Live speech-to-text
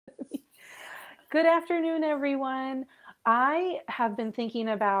Good afternoon, everyone. I have been thinking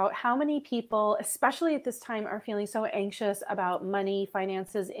about how many people, especially at this time, are feeling so anxious about money,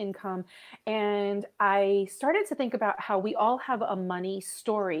 finances, income. And I started to think about how we all have a money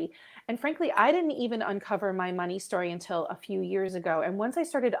story. And frankly, I didn't even uncover my money story until a few years ago. And once I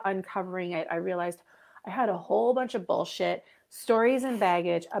started uncovering it, I realized I had a whole bunch of bullshit stories and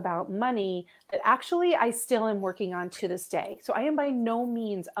baggage about money that actually I still am working on to this day. So I am by no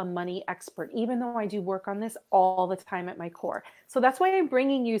means a money expert, even though I do work on this all the time at my core. So that's why I'm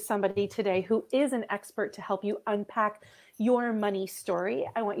bringing you somebody today who is an expert to help you unpack your money story.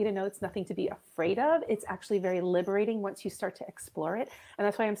 I want you to know it's nothing to be afraid of. It's actually very liberating once you start to explore it. And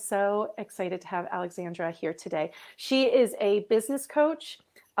that's why I'm so excited to have Alexandra here today. She is a business coach,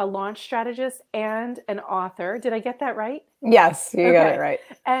 a launch strategist, and an author. Did I get that right? Yes, you got it right.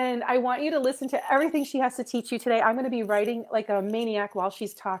 And I want you to listen to everything she has to teach you today. I'm going to be writing like a maniac while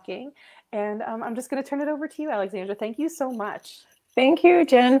she's talking. And I'm just going to turn it over to you, Alexandra. Thank you so much. Thank you,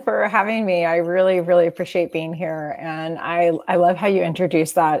 Jen, for having me. I really, really appreciate being here. And I love how you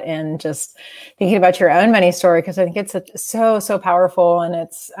introduced that and just thinking about your own money story, because I think it's so powerful. And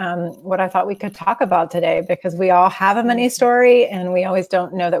it's what I thought we could talk about today, because we all have a money story and we always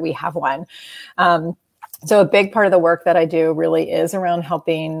don't know that we have one. So a big part of the work that I do really is around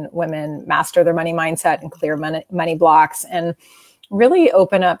helping women master their money mindset and clear money blocks, and really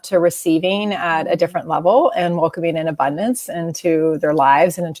open up to receiving at a different level and welcoming in abundance into their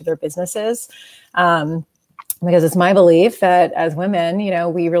lives and into their businesses. Because it's my belief that as women,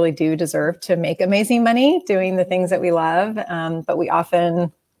 we really do deserve to make amazing money doing the things that we love. But we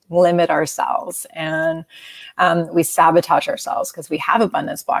often limit ourselves and we sabotage ourselves because we have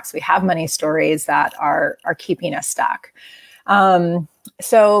abundance blocks. We have money stories that are keeping us stuck.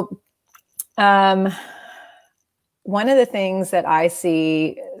 One of the things that I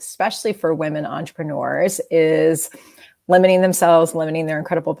see, especially for women entrepreneurs, is limiting themselves, limiting their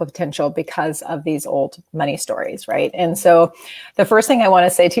incredible potential because of these old money stories, right? And so the first thing I want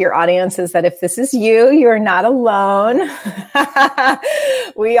to say to your audience is that if this is you, you are not alone.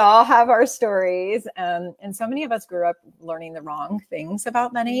 We all have our stories. And so many of us grew up learning the wrong things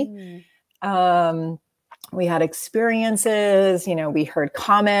about money. We had experiences, we heard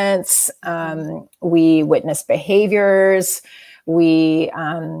comments, we witnessed behaviors, we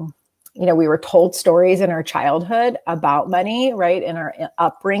were told stories in our childhood about money, right? In our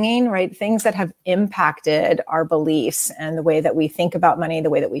upbringing, right? Things that have impacted our beliefs and the way that we think about money, the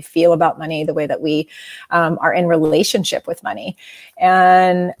way that we feel about money, the way that we are in relationship with money.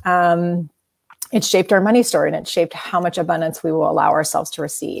 And it shaped our money story, and it shaped how much abundance we will allow ourselves to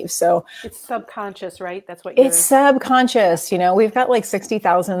receive. So it's subconscious, right? That's what it's subconscious. We've got like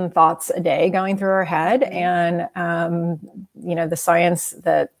 60,000 thoughts a day going through our head. And,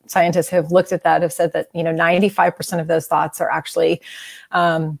 the scientists have looked at that, have said that, 95% of those thoughts are actually,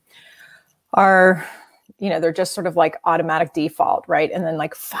 they're just sort of like automatic default, right? And then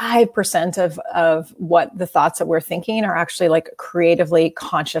like 5% of what the thoughts that we're thinking are actually like creatively,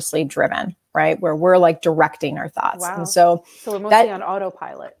 consciously driven, right? Where we're like directing our thoughts. Wow. And so we're mostly on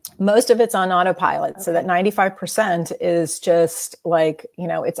autopilot. Most of it's on autopilot. Okay. So that 95% is just like,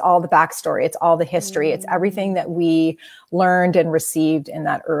 it's all the backstory. It's all the history. It's everything that we learned and received in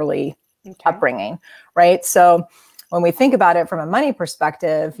that early upbringing, right? So when we think about it from a money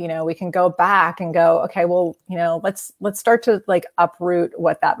perspective, we can go back and go, okay, well, let's start to like uproot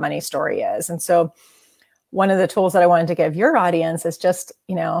what that money story is. And so one of the tools that I wanted to give your audience is just,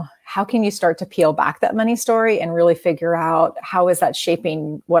 how can you start to peel back that money story and really figure out how is that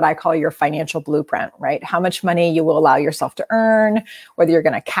shaping what I call your financial blueprint, right? How much money you will allow yourself to earn, whether you're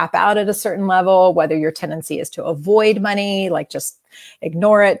going to cap out at a certain level, whether your tendency is to avoid money, like just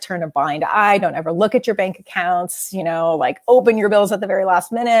ignore it, turn a blind eye, don't ever look at your bank accounts, like open your bills at the very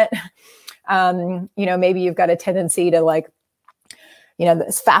last minute. Maybe you've got a tendency to like,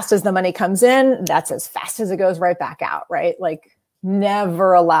 as fast as the money comes in, that's as fast as it goes right back out, right? Like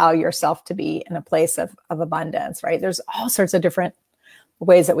never allow yourself to be in a place of abundance, right? There's all sorts of different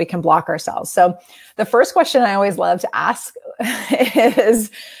ways that we can block ourselves. So the first question I always love to ask is,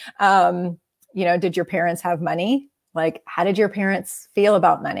 did your parents have money? Like, how did your parents feel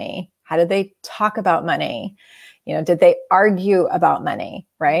about money? How did they talk about money? Did they argue about money,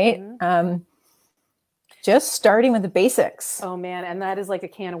 right? Just starting with the basics. Oh man. And that is like a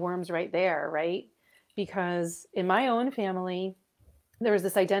can of worms right there, right? Because in my own family, there was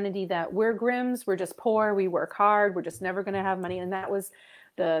this identity that we're Grims, we're just poor, we work hard, we're just never going to have money. And that was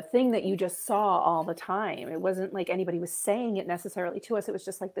the thing that you just saw all the time. It wasn't like anybody was saying it necessarily to us. It was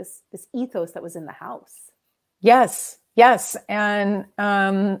just like this ethos that was in the house. Yes. Yes. And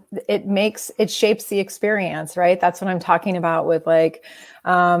it shapes the experience, right? That's what I'm talking about with like,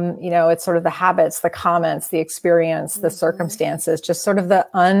 it's sort of the habits, the comments, the experience, the circumstances, just sort of the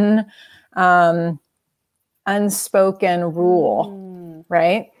unspoken rule,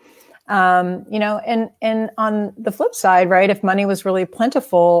 right? And on the flip side, right, if money was really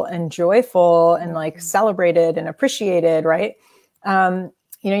plentiful and joyful and like celebrated and appreciated, right,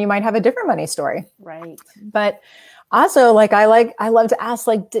 you might have a different money story. Right. But also, like, I love to ask,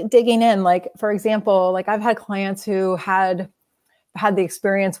 like, digging in, like, for example, like I've had clients who had the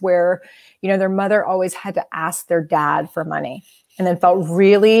experience where, their mother always had to ask their dad for money and then felt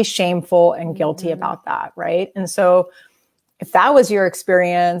really shameful and guilty about that. Right. And so if that was your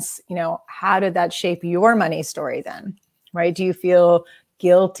experience, how did that shape your money story then? Right. Do you feel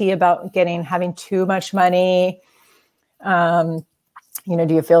guilty about having too much money?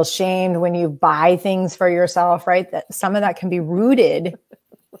 Do you feel shamed when you buy things for yourself, right? That some of that can be rooted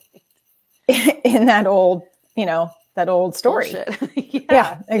in that old story.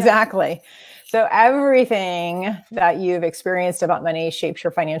 Yeah, exactly. So everything that you've experienced about money shapes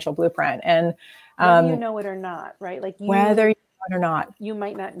your financial blueprint. And whether you know it or not, right? Like whether you know it or not, you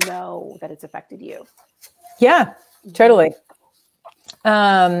might not know that it's affected you. Yeah, totally.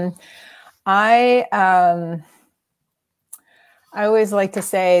 I always like to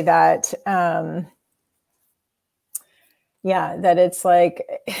say that, that it's like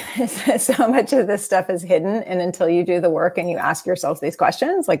so much of this stuff is hidden. And until you do the work and you ask yourself these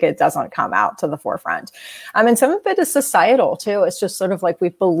questions, like it doesn't come out to the forefront. And some of it is societal too. It's just sort of like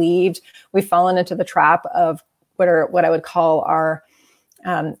we've fallen into the trap of what I would call our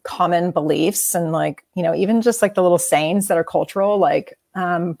common beliefs. And like, even just like the little sayings that are cultural, like,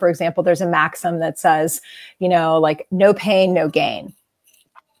 for example, there's a maxim that says, like no pain, no gain.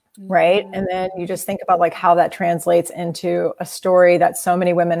 Right. And then you just think about like how that translates into a story that so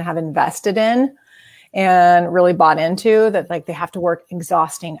many women have invested in and really bought into, that like they have to work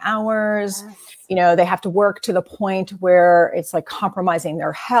exhausting hours. Yes. They have to work to the point where it's like compromising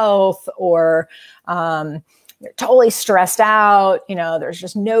their health, or they're totally stressed out. There's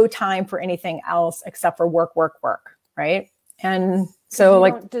just no time for anything else except for work. Right. And so you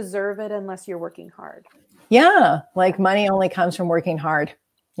like, don't deserve it unless you're working hard. Yeah. Like money only comes from working hard,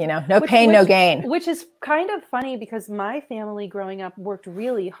 no pain, no gain. Which is kind of funny because my family growing up worked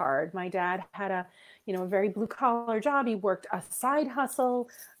really hard. My dad had a very blue collar job. He worked a side hustle.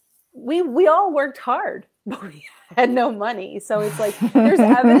 We all worked hard, but we had no money. So it's like, there's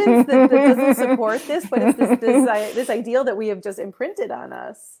evidence that doesn't support this, but it's this ideal that we have just imprinted on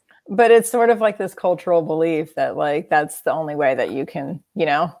us. But it's sort of like this cultural belief that like, that's the only way that you can,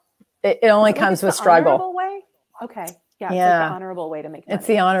 it only comes with struggle. Honorable way? Okay. Yeah. It's like the honorable way to make money. It's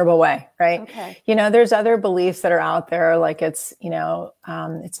the honorable way. Right. Okay. There's other beliefs that are out there. Like it's,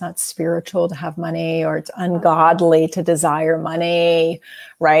 it's not spiritual to have money, or it's ungodly to desire money.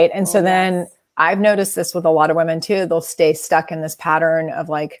 Right. And so then I've noticed this with a lot of women too. They'll stay stuck in this pattern of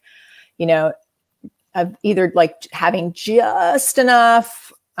like, of either like having just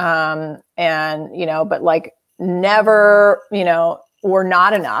enough, but like never, or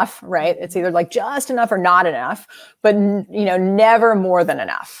not enough, right? It's either like just enough or not enough, but never more than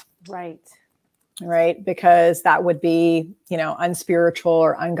enough. Right. Right. Because that would be, unspiritual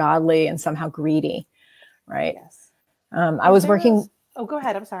or ungodly and somehow greedy. Right. Yes. I was working. Oh, go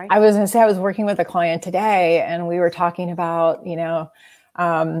ahead. I'm sorry. I was going to say, I was working with a client today and we were talking about,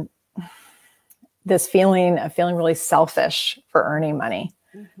 this feeling of feeling really selfish for earning money.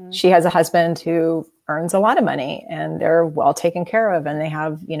 Mm-hmm. She has a husband who earns a lot of money and they're well taken care of, and they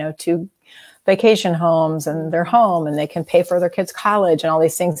have, 2 vacation homes and they're home and they can pay for their kids' college and all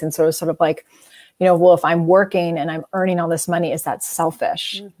these things. And so it's sort of like, well, if I'm working and I'm earning all this money, is that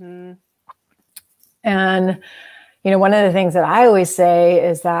selfish? Mm-hmm. And, one of the things that I always say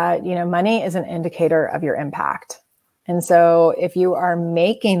is that, money is an indicator of your impact. And so if you are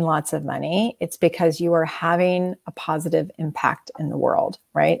making lots of money, it's because you are having a positive impact in the world,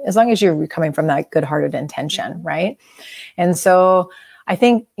 right? As long as you're coming from that good-hearted intention, right? And so I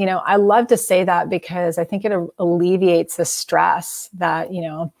think, I love to say that because I think it alleviates the stress that,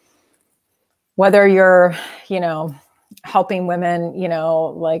 whether you're, helping women,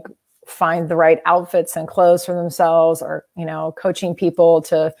 like find the right outfits and clothes for themselves, or, coaching people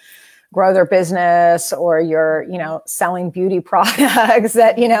to grow their business, or you're, selling beauty products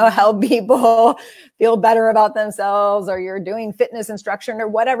that, help people feel better about themselves, or you're doing fitness instruction, or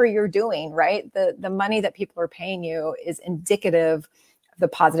whatever you're doing, right? The money that people are paying you is indicative of the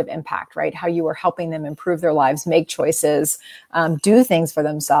positive impact, right? How you are helping them improve their lives, make choices, do things for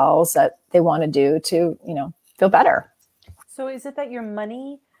themselves that they want to do to, feel better. So is it that your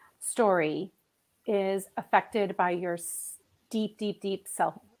money story is affected by your deep, deep, deep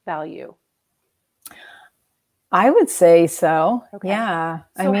self-value? I would say so. Okay. Yeah.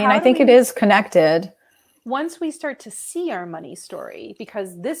 So I mean, I think it is connected. Once we start to see our money story,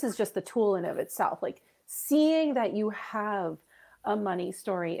 because this is just the tool in of itself, like seeing that you have a money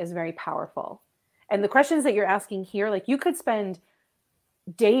story is very powerful. And the questions that you're asking here, like you could spend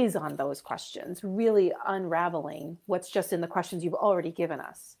days on those questions, really unraveling what's just in the questions you've already given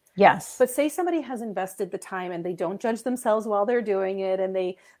us. Yes. But say somebody has invested the time and they don't judge themselves while they're doing it and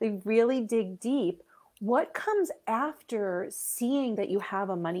they really dig deep. What comes after seeing that you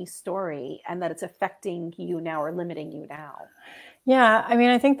have a money story and that it's affecting you now or limiting you now? Yeah. I mean,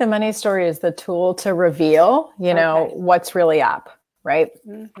 I think the money story is the tool to reveal, what's really up. Right.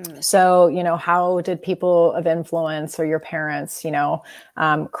 Mm-hmm. So, how did people of influence or your parents,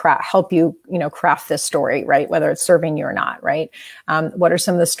 help you, craft this story, right? Whether it's serving you or not, right? What are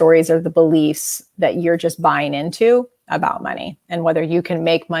some of the stories or the beliefs that you're just buying into about money, and whether you can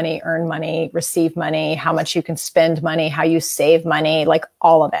make money, earn money, receive money, how much you can spend money, how you save money, like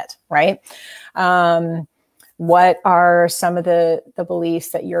all of it, right? What are some of the beliefs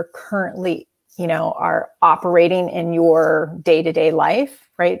that you're currently are operating in your day-to-day life,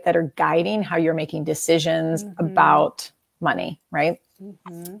 right? That are guiding how you're making decisions about money, right?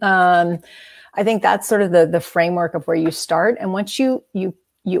 I think that's sort of the framework of where you start. And once you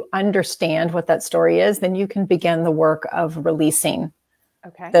understand what that story is, then you can begin the work of releasing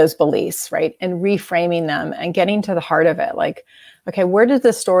those beliefs, right? And reframing them and getting to the heart of it. Like, okay, where did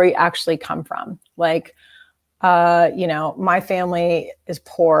this story actually come from? Like, my family is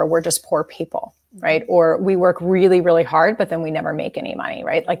poor. We're just poor people, right? Or we work really, really hard, but then we never make any money,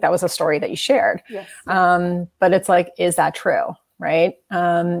 right? Like that was a story that you shared. Yes. But it's like, is that true? Right.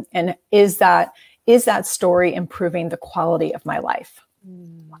 And is that story improving the quality of my life?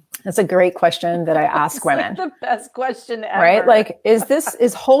 That's a great question that I ask women. Like the best question ever. Right? Like,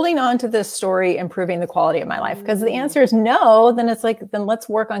 is holding on to this story improving the quality of my life? Because the answer is no, then it's like, then let's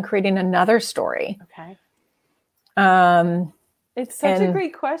work on creating another story. Okay. It's such a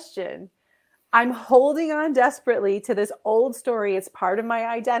great question. I'm holding on desperately to this old story. It's part of my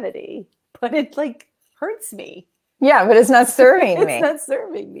identity, but it like hurts me. Yeah, but it's not serving me. It's not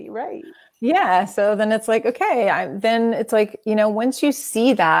serving me, right? Yeah. So then it's like, okay, then it's like, once you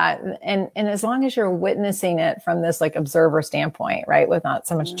see that, and as long as you're witnessing it from this like observer standpoint, right, with not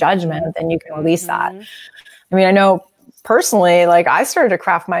so much judgment, then you can release that. I mean, I know personally, like I started to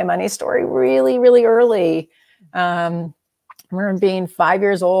craft my money story really, really early. I remember being 5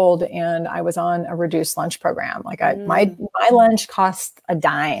 years old and I was on a reduced lunch program. Like my lunch cost a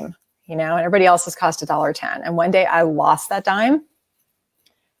dime, and everybody else's cost $1.10. And one day I lost that dime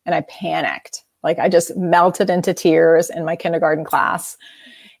and I panicked. Like I just melted into tears in my kindergarten class.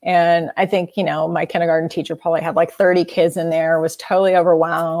 And I think, my kindergarten teacher probably had like 30 kids in there, was totally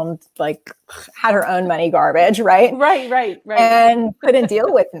overwhelmed, like had her own money garbage. Right. Right. And couldn't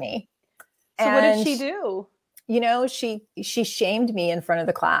deal with me. So what did she do? She shamed me in front of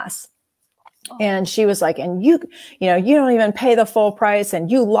the class. Oh. And she was like, and you don't even pay the full price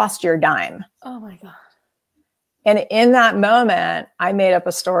and you lost your dime. Oh my God. And in that moment, I made up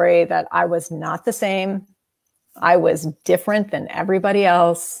a story that I was not the same. I was different than everybody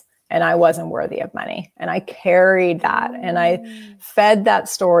else and I wasn't worthy of money. And I carried that and I fed that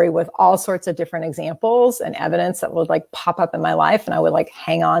story with all sorts of different examples and evidence that would like pop up in my life. And I would like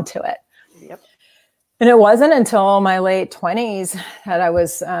hang on to it. Yep. And it wasn't until my late 20s that I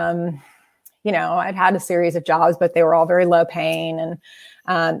was, I'd had a series of jobs, but they were all very low paying and,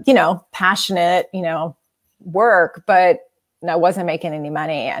 passionate, work, but I wasn't making any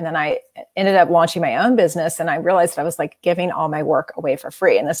money. And then I ended up launching my own business and I realized I was like giving all my work away for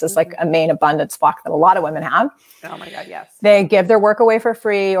free. And this is like a main abundance block that a lot of women have. Oh my God, yes. They give their work away for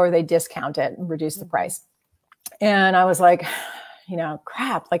free or they discount it and reduce the price. And I was like,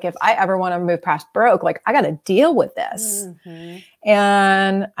 crap, like if I ever want to move past broke, like I got to deal with this.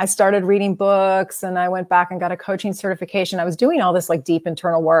 And I started reading books and I went back and got a coaching certification. I was doing all this like deep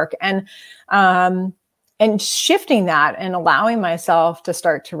internal work and shifting that and allowing myself to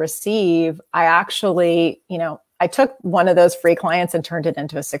start to receive. I actually, I took one of those free clients and turned it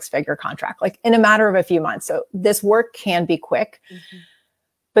into a 6-figure contract, like in a matter of a few months. So this work can be quick,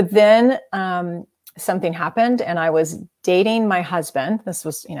 but then, something happened and I was dating my husband. This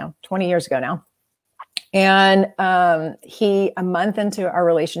was, 20 years ago now. And a month into our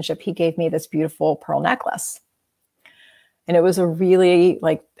relationship, he gave me this beautiful pearl necklace. And it was a really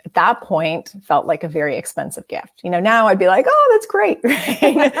like, at that point, felt like a very expensive gift. Now I'd be like, oh, that's great.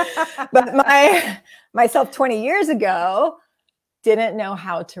 But myself 20 years ago, didn't know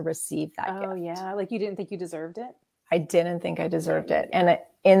how to receive that gift. Oh yeah. Like you didn't think you deserved it? I didn't think I deserved it. And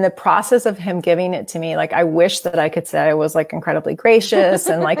in the process of him giving it to me, like, I wish that I could say I was like incredibly gracious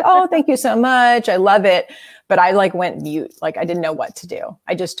and like, oh, thank you so much. I love it. But I like went mute. Like I didn't know what to do.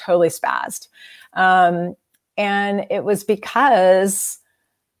 I just totally spazzed. And it was because,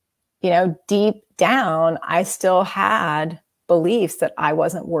 you know, deep down, I still had beliefs that I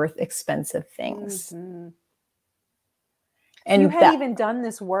wasn't worth expensive things. Mm-hmm. And you had even done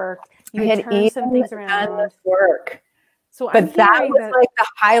this work. You had turned some things around. Work. So but that was like the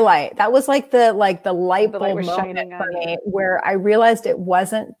highlight. That was like the light bulb moment for me, where I realized it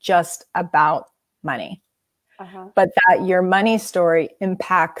wasn't just about money, but that your money story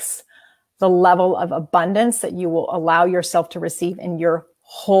impacts the level of abundance that you will allow yourself to receive in your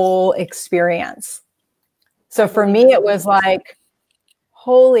whole experience. So for me, it was like,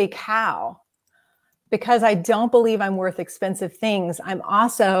 holy cow. Because I don't believe I'm worth expensive things, I'm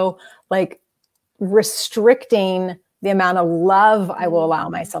also like restricting the amount of love I will allow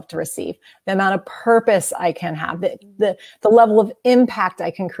myself to receive, the amount of purpose I can have, the level of impact I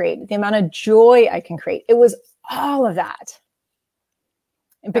can create, the amount of joy I can create. It was all of that.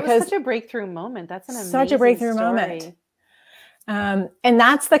 Because that was such a breakthrough moment. That's an amazing such a breakthrough story. Moment. And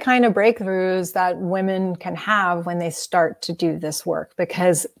that's the kind of breakthroughs that women can have when they start to do this work,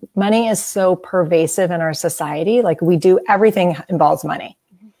 because money is so pervasive in our society. Like we do, everything involves money.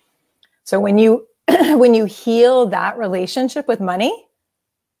 So when you, when you heal that relationship with money,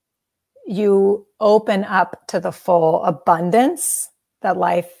 you open up to the full abundance that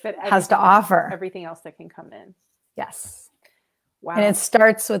life has to offer. Everything else that can come in. Yes. Wow. And it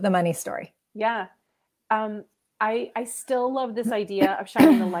starts with the money story. Yeah. I still love this idea of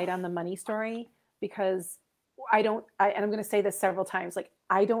shining the light on the money story, because and I'm going to say this several times, like,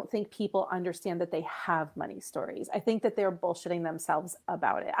 I don't think people understand that they have money stories. I think that they're bullshitting themselves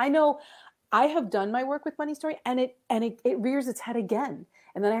about it. I know I have done my work with money story, and it rears its head again.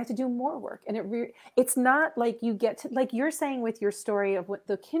 And then I have to do more work. And it's not like you get to, like you're saying with your story of what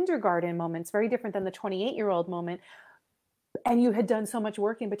the kindergarten moment, it's very different than the 28-year-old moment. And you had done so much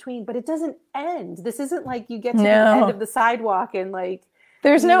work in between, but it doesn't end. This isn't like you get to the end of the sidewalk and like,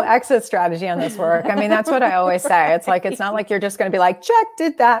 there's no exit strategy on this work. I mean, that's what I always say. It's like, it's not like you're just going to be like, check,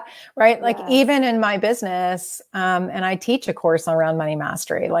 did that, right? Like even in my business, and I teach a course around money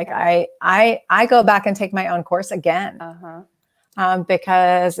mastery. Like I go back and take my own course again.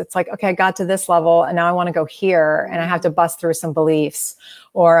 Because it's like, okay, I got to this level and now I want to go here, and I have to bust through some beliefs,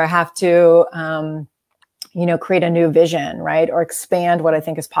 or I have to, create a new vision, right? Or expand what I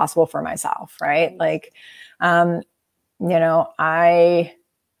think is possible for myself, right? Like, I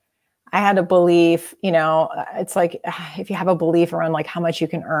had a belief, it's like, if you have a belief around like how much you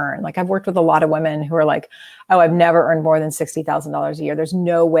can earn, like I've worked with a lot of women who are like, oh, I've never earned more than $60,000 a year. There's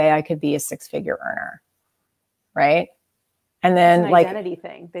no way I could be a six-figure earner. Right. And then it's an identity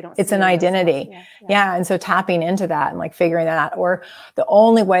thing. They don't. It's an identity. Yeah. And so tapping into that and like figuring that out, or the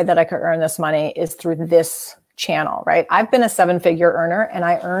only way that I could earn this money is through this channel, right? I've been a seven-figure earner, and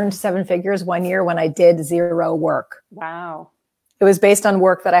I earned seven figures one year when I did zero work. Wow. It was based on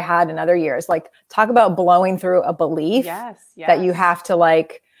work that I had in other years. Like, talk about blowing through a belief that you have to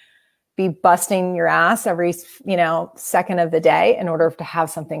like be busting your ass every, second of the day in order to have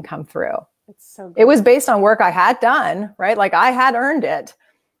something come through. It's so good. It was based on work I had done, right? Like I had earned it,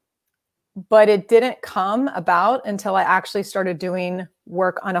 but it didn't come about until I actually started doing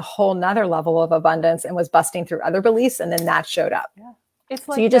work on a whole nother level of abundance and was busting through other beliefs. And then that showed up. Yeah. It's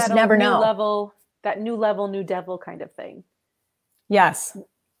like so you just never know. That new level, new devil kind of thing. Yes.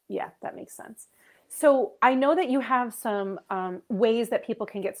 Yeah, that makes sense. So I know that you have some ways that people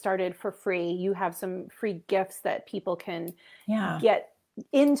can get started for free. You have some free gifts that people can get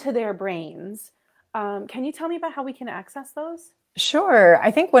into their brains. Can you tell me about how we can access those? Sure.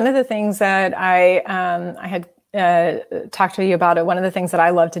 I think one of the things that I had talked to you about it. One of the things that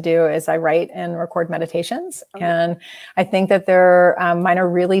I love to do is I write and record meditations. Okay. And I think that mine are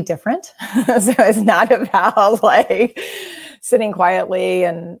really different. So it's not about like sitting quietly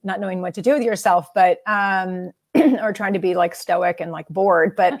and not knowing what to do with yourself, but, or trying to be like stoic and like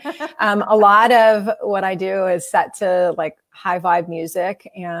bored. But, a lot of what I do is set to like high vibe music,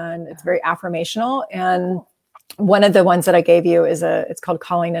 and it's very affirmational. And one of the ones that I gave you is it's called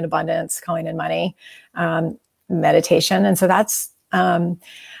Calling in Abundance, Calling in Money, meditation. And so that's,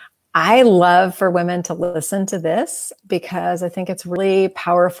 I love for women to listen to this because I think it's really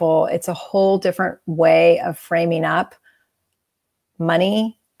powerful. It's a whole different way of framing up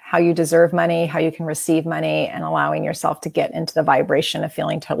money, how you deserve money, how you can receive money, and allowing yourself to get into the vibration of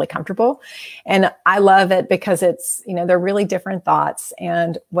feeling totally comfortable. And I love it because it's, they're really different thoughts.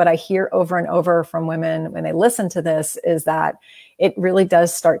 And what I hear over and over from women when they listen to this is that it really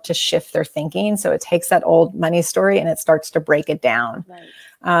does start to shift their thinking. So it takes that old money story and it starts to break it down. Right.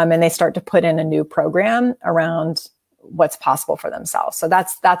 And they start to put in a new program around what's possible for themselves. So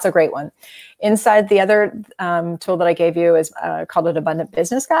that's a great one. Inside, the other tool that I gave you is called an Abundant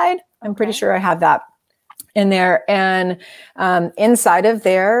Business Guide. I'm pretty sure I have that in there. And inside of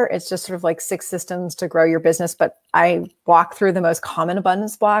there, it's just sort of like 6 systems to grow your business. But I walk through the most common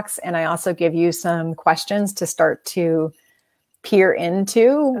abundance blocks. And I also give you some questions to start to peer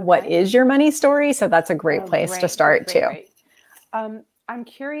into what is your money story. So that's a great place to start too. I'm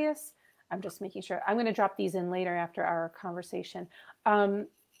curious. I'm just making sure. I'm going to drop these in later after our conversation. I'm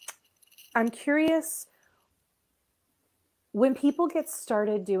curious, when people get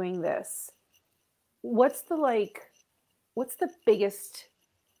started doing this, what's the biggest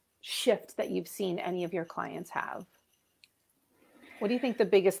shift that you've seen any of your clients have? What do you think the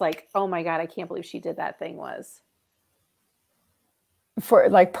biggest, oh my God, I can't believe she did that thing was? For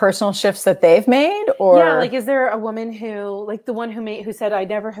like personal shifts that they've made, or is there a woman who, the one who said, I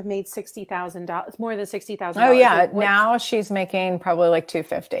never have made $60,000, more than $60,000? Oh yeah. Now she's making probably like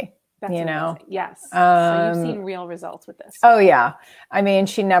 $250. That's amazing. Yes. So you've seen real results with this. Oh yeah. I mean,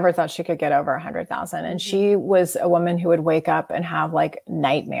 she never thought she could get over 100,000. And she was a woman who would wake up and have like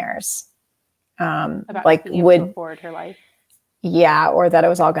nightmares. About being able to afford her life. Yeah. Or that it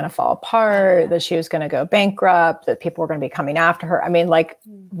was all going to fall apart, that she was going to go bankrupt, that people were going to be coming after her. I mean,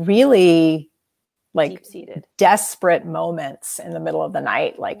 really deep-seated, desperate moments in the middle of the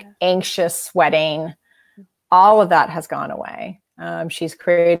night, anxious, sweating, all of that has gone away. She's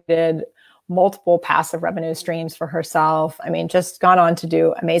created multiple passive revenue streams for herself. I mean, just gone on to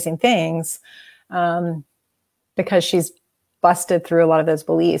do amazing things because she's busted through a lot of those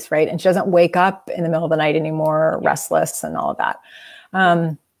beliefs, right? And she doesn't wake up in the middle of the night anymore, restless and all of that.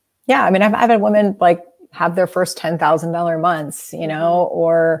 Yeah, I mean, I've had women have their first $10,000 months,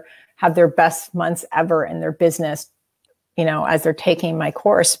 or have their best months ever in their business, as they're taking my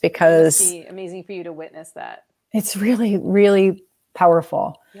course, because it's amazing for you to witness that. It's really, really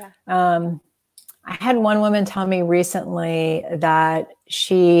powerful. Yeah. I had one woman tell me recently that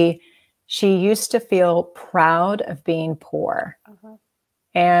she used to feel proud of being poor.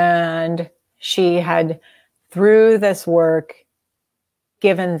 And she had, through this work,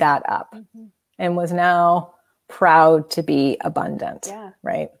 given that up and was now proud to be abundant. Yeah.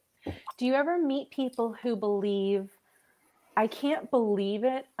 Right. Do you ever meet people who believe, I can't believe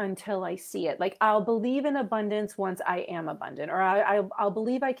it until I see it? I'll believe in abundance once I am abundant, or I'll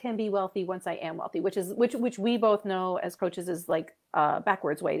believe I can be wealthy once I am wealthy, which we both know as coaches is a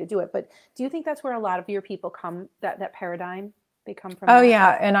backwards way to do it. But do you think that's where a lot of your people come, that paradigm, they come from? Oh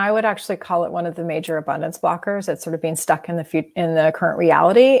yeah. And I would actually call it one of the major abundance blockers. It's sort of being stuck in the current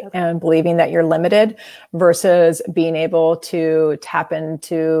reality and believing that you're limited versus being able to tap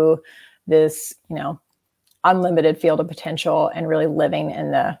into this, unlimited field of potential and really living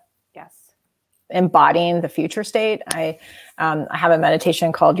in the embodying the future state. I have a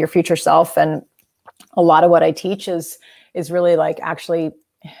meditation called Your Future Self. And a lot of what I teach is really actually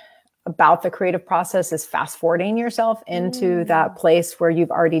about the creative process, is fast forwarding yourself into that place where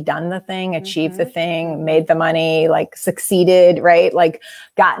you've already done the thing, achieved the thing, made the money, succeeded, right?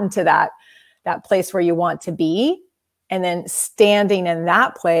 Gotten to that place where you want to be. And then standing in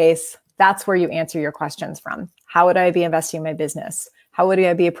that place, that's where you answer your questions from. How would I be investing in my business? How would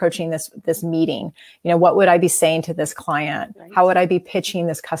I be approaching this meeting? What would I be saying to this client? Right. How would I be pitching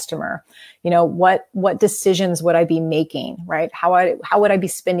this customer? What decisions would I be making? Right? How would I be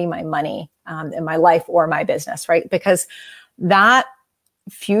spending my money in my life or my business? Right? Because that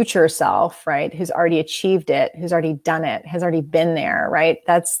future self, right, who's already achieved it, who's already done it, has already been there, right?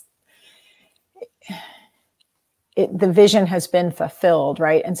 That's it, the vision has been fulfilled,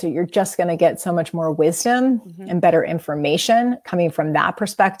 right? And so you're just going to get so much more wisdom and better information coming from that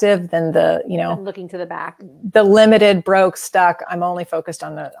perspective than looking to the back, the limited, broke, stuck. I'm only focused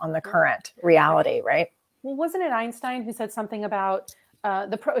on the current reality, right? Well, wasn't it Einstein who said something about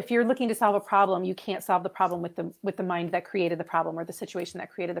if you're looking to solve a problem, you can't solve the problem with the mind that created the problem or the situation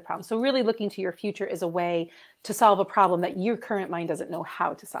that created the problem. So really looking to your future is a way to solve a problem that your current mind doesn't know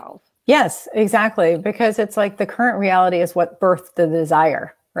how to solve. Yes, exactly. Because it's the current reality is what birthed the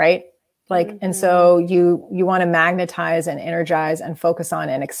desire, right? And so you want to magnetize and energize and focus on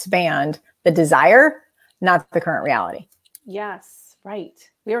and expand the desire, not the current reality. Yes, right.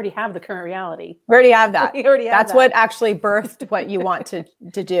 We already have the current reality. We already have that. We already have That's that. what actually birthed what you want to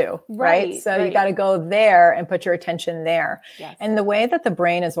do, right? So you got to go there and put your attention there. Yes. And the way that the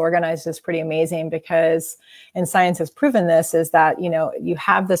brain is organized is pretty amazing because, and science has proven this, is that, you know, you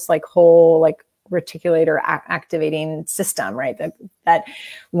have this like whole like reticulator activating system, right? That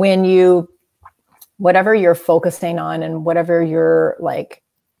when you, whatever you're focusing on and whatever you're like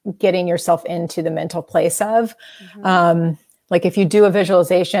getting yourself into the mental place of, like if you do a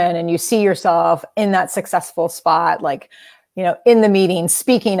visualization and you see yourself in that successful spot, like, you know, in the meeting,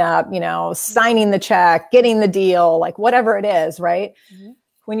 speaking up, you know, signing the check, getting the deal, like whatever it is, right?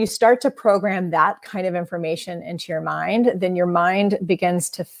 When you start to program that kind of information into your mind, then your mind begins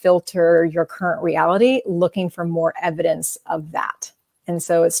to filter your current reality, looking for more evidence of that. And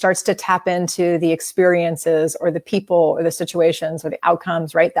so it starts to tap into the experiences or the people or the situations or the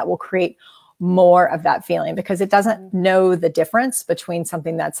outcomes, right? That will create more of that feeling because it doesn't know the difference between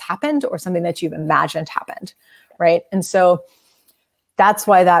something that's happened or something that you've imagined happened, right? And so that's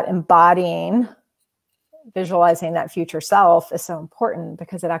why that embodying, visualizing that future self is so important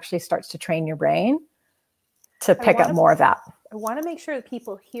because it actually starts to train your brain to pick up more of that. I want to make sure that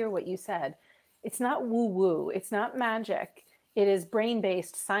people hear what you said. It's not woo-woo. It's not magic. It is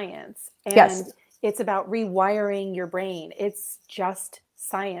brain-based science. And it's about rewiring your brain. It's just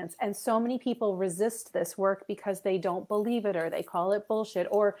science. And so many people resist this work because they don't believe it or they call it bullshit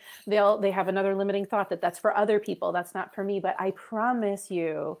or they have another limiting thought that that's for other people. That's not for me. But I promise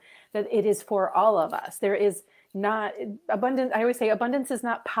you that it is for all of us. There is not abundance. I always say abundance is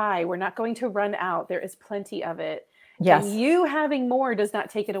not pie. We're not going to run out. There is plenty of it. Yes. And you having more does not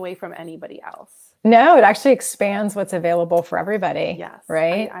take it away from anybody else. No, it actually expands what's available for everybody. Yes.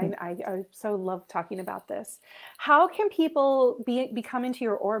 Right. I so love talking about this. How can people become into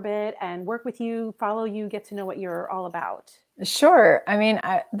your orbit and work with you, follow you, get to know what you're all about? Sure. I mean,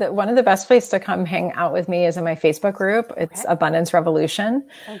 one of the best places to come hang out with me is in my Facebook group. It's Abundance Revolution.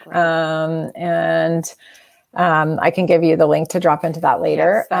 Oh, great. I can give you the link to drop into that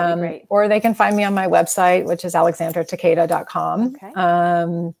later. Yes, that'd be great. Or they can find me on my website, which is alexandrataketa.com.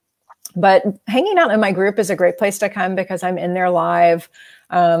 Okay. But hanging out in my group is a great place to come because I'm in there live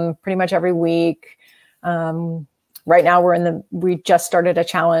pretty much every week. Right now we just started a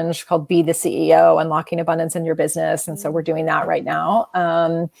challenge called Be the CEO, Unlocking Abundance in Your Business. And so we're doing that right now.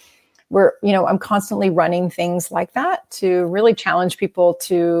 I'm constantly running things like that to really challenge people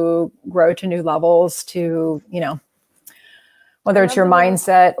to grow to new levels to, whether it's your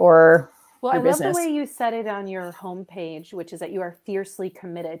mindset or Well, your business. Love the way you said it on your homepage, which is that you are fiercely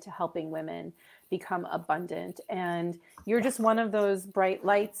committed to helping women become abundant. And you're just one of those bright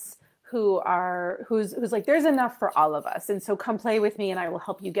lights who's like, there's enough for all of us. And so come play with me and I will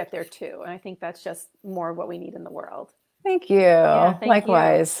help you get there too. And I think that's just more of what we need in the world. Thank you. Yeah,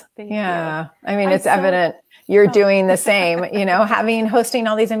 Likewise. Thank you. I mean, it's evident you're doing the same, hosting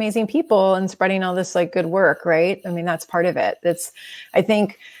all these amazing people and spreading all this like good work, right? I mean, that's part of it. I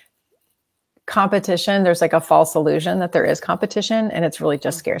think competition, there's like a false illusion that there is competition and it's really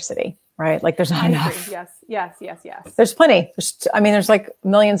just scarcity, right? Like there's not enough. Yes. There's plenty. There's like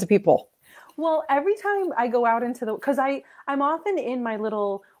millions of people. Well, every time I go out because I'm often in my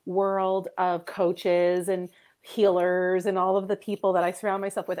little world of coaches and healers and all of the people that I surround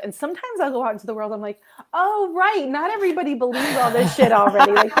myself with. And sometimes I'll go out into the world. I'm like, oh, right. Not everybody believes all this shit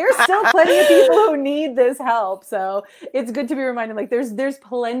already. Like there's still plenty of people who need this help. So it's good to be reminded, like there's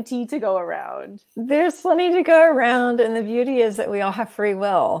plenty to go around. There's plenty to go around. And the beauty is that we all have free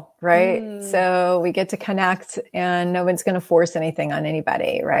will, right? So we get to connect and no one's going to force anything on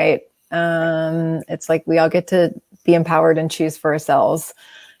anybody, right? It's like we all get to be empowered and choose for ourselves,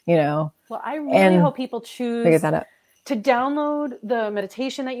 Well, I really hope people choose figure that out. To download the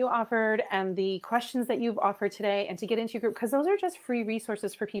meditation that you offered and the questions that you've offered today and to get into your group, because those are just free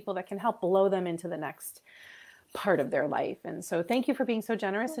resources for people that can help blow them into the next part of their life. And so thank you for being so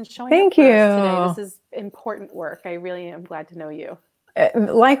generous and showing up for us today. This is important work. I really am glad to know you.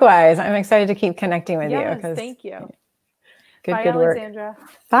 Likewise. I'm excited to keep connecting with you. Thank you. Good Alexandra. Work.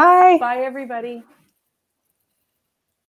 Bye. Bye, everybody.